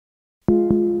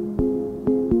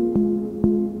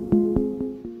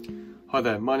Hi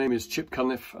there, my name is Chip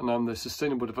Cunliffe and I'm the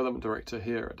Sustainable Development Director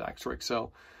here at AXA XL.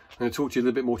 I'm going to talk to you a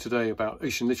little bit more today about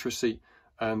ocean literacy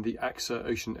and the AXA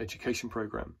Ocean Education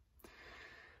Programme.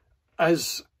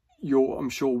 As you're, I'm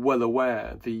sure, well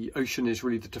aware, the ocean is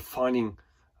really the defining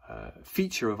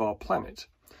feature of our planet.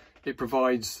 It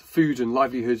provides food and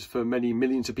livelihoods for many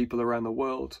millions of people around the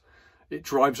world. It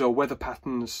drives our weather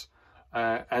patterns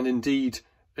and indeed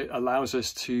it allows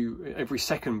us to, every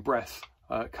second breath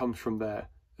comes from there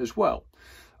as well.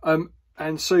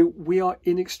 And so we are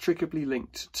inextricably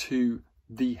linked to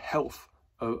the health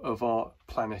of our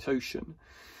planet ocean.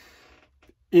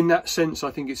 In that sense, I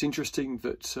think it's interesting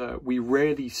that we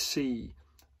rarely see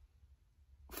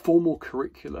formal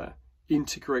curricula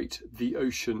integrate the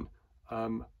ocean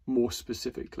more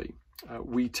specifically.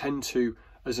 We tend to,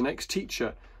 as an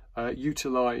ex-teacher,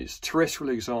 utilise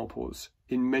terrestrial examples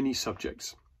in many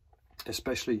subjects,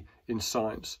 especially in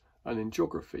science and in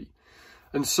geography.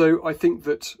 And so I think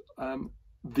that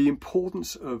the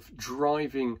importance of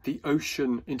driving the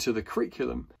ocean into the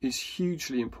curriculum is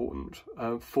hugely important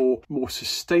for more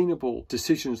sustainable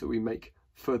decisions that we make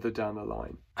further down the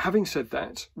line. Having said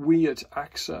that, we at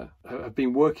AXA have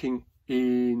been working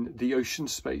in the ocean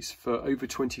space for over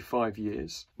 25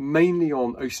 years, mainly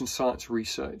on ocean science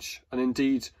research. And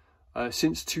indeed,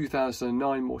 since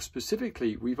 2009, more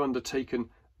specifically, we've undertaken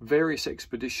various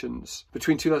expeditions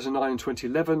between 2009 and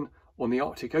 2011 on the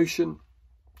Arctic Ocean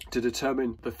to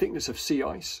determine the thickness of sea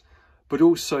ice, but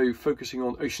also focusing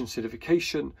on ocean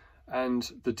acidification and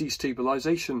the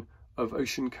destabilisation of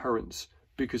ocean currents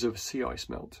because of sea ice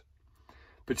melt.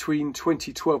 Between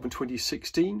 2012 and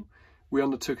 2016, we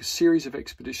undertook a series of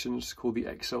expeditions called the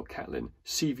XL Catlin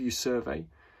Sea View Survey,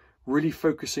 really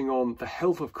focusing on the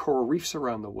health of coral reefs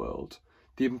around the world,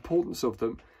 the importance of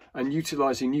them, and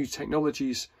utilising new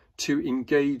technologies to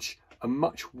engage a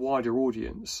much wider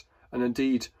audience. And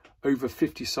indeed, over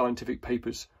 50 scientific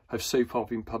papers have so far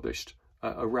been published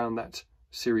around that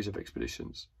series of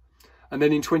expeditions. And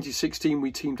then in 2016,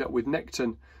 we teamed up with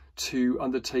Necton to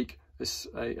undertake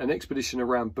an expedition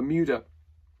around Bermuda,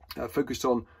 focused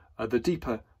on the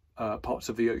deeper parts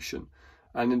of the ocean.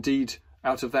 And indeed,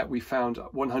 out of that, we found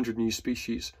 100 new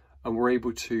species and were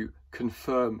able to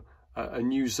confirm a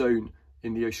new zone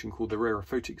in the ocean called the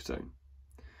Rarephotic Zone.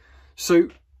 So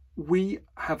we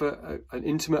have an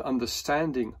intimate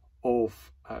understanding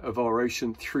of our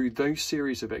ocean through those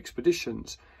series of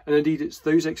expeditions. And indeed, it's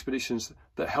those expeditions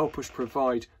that help us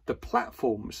provide the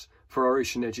platforms for our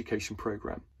ocean education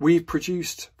programme. We've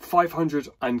produced 500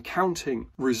 and counting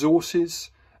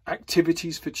resources,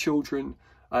 activities for children,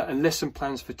 and lesson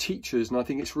plans for teachers. And I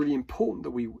think it's really important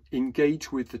that we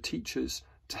engage with the teachers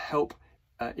to help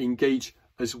engage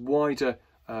as wider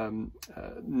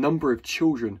number of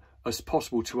children as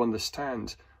possible to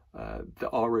understand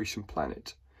our ocean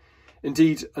planet.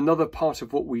 Indeed, another part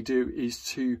of what we do is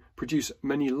to produce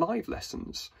many live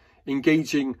lessons,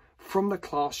 engaging from the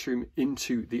classroom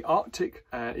into the Arctic,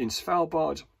 in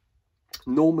Svalbard,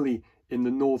 normally in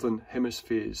the Northern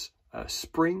Hemisphere's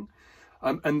spring,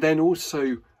 and then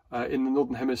also in the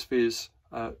Northern Hemisphere's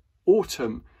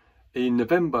autumn, in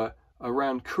November,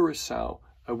 around Curacao,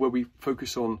 where we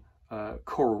focus on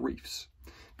coral reefs.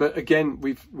 But again,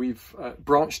 we've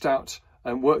branched out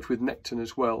and worked with Necton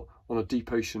as well on a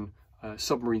deep ocean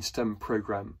submarine STEM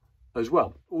programme as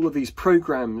well. All of these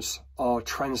programmes are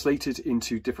translated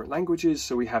into different languages.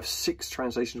 So we have 6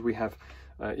 translations. We have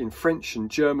in French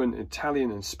and German, Italian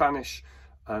and Spanish,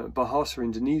 Bahasa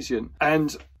Indonesian.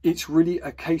 And it's really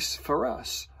a case for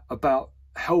us about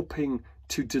helping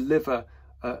to deliver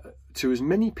to as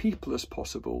many people as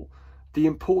possible the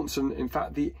importance and, in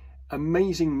fact, the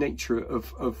amazing nature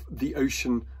of the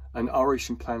ocean and our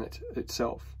ocean planet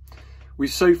itself. We've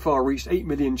so far reached 8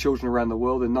 million children around the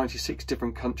world in 96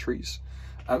 different countries.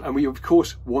 And we, of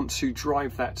course, want to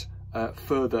drive that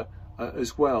further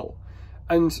as well.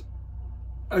 And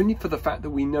only for the fact that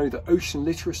we know that ocean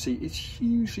literacy is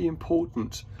hugely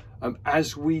important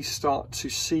as we start to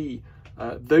see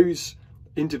those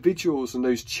individuals and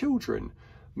those children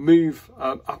move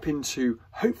up into,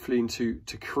 hopefully, into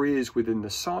careers within the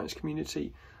science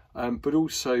community, but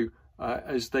also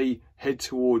as they head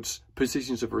towards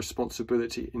positions of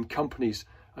responsibility in companies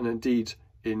and indeed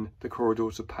in the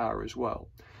corridors of power as well.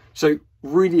 So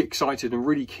really excited and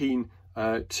really keen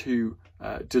to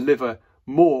deliver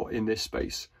more in this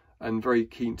space, and very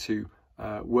keen to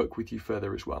work with you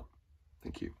further as well.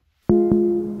 Thank you.